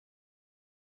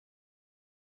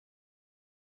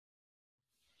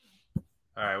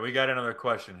All right, we got another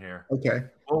question here. Okay.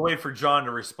 We'll wait for John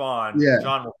to respond. Yeah.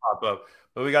 John will pop up,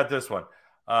 but we got this one.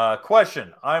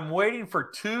 Question: I'm waiting for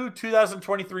two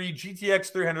 2023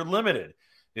 GTX 300 Limited.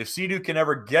 If Sea-Doo can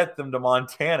ever get them to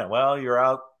Montana, well, you're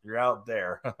out. You're out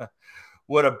there.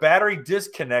 Would a battery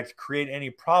disconnect create any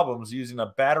problems using a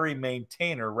battery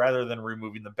maintainer rather than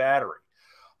removing the battery?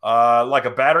 Like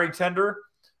a battery tender?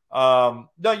 No,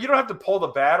 you don't have to pull the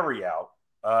battery out.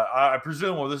 I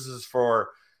presume, well, this is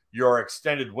for your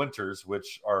extended winters,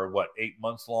 which are what, 8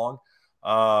 months long.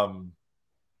 I'm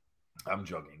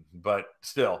joking, but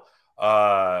still,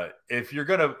 if you're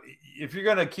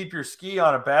gonna keep your ski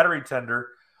on a battery tender,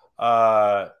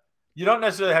 uh, you don't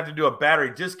necessarily have to do a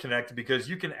battery disconnect because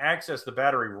you can access the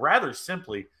battery rather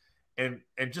simply, and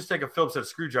just take a Phillips head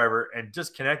screwdriver and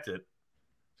disconnect it.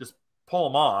 Just pull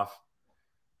them off.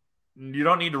 You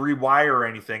don't need to rewire or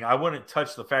anything. I wouldn't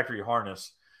touch the factory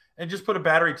harness, and just put a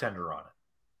battery tender on it.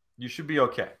 You should be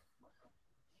okay.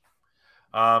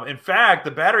 In fact,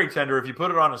 the battery tender, if you put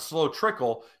it on a slow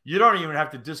trickle, you don't even have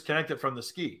to disconnect it from the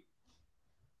ski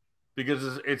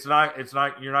because it's not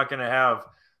you're not going to have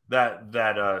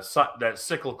that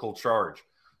cyclical charge.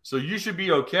 So you should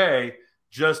be okay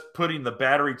just putting the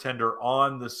battery tender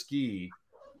on the ski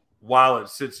while it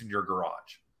sits in your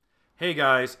garage. Hey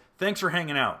guys, thanks for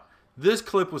hanging out. This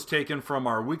clip was taken from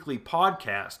our weekly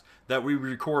podcast that we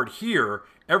record here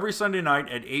every Sunday night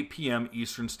at 8 p.m.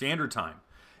 Eastern Standard Time.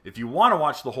 If you want to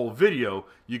watch the whole video,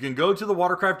 you can go to the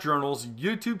Watercraft Journal's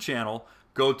YouTube channel,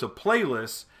 go to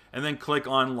playlists, and then click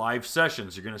on live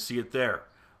sessions. You're going to see it there.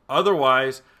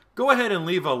 Otherwise, go ahead and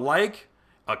leave a like,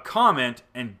 a comment,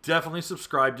 and definitely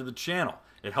subscribe to the channel.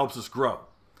 It helps us grow.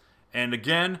 And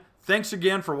again, thanks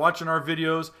again for watching our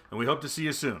videos, and we hope to see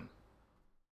you soon.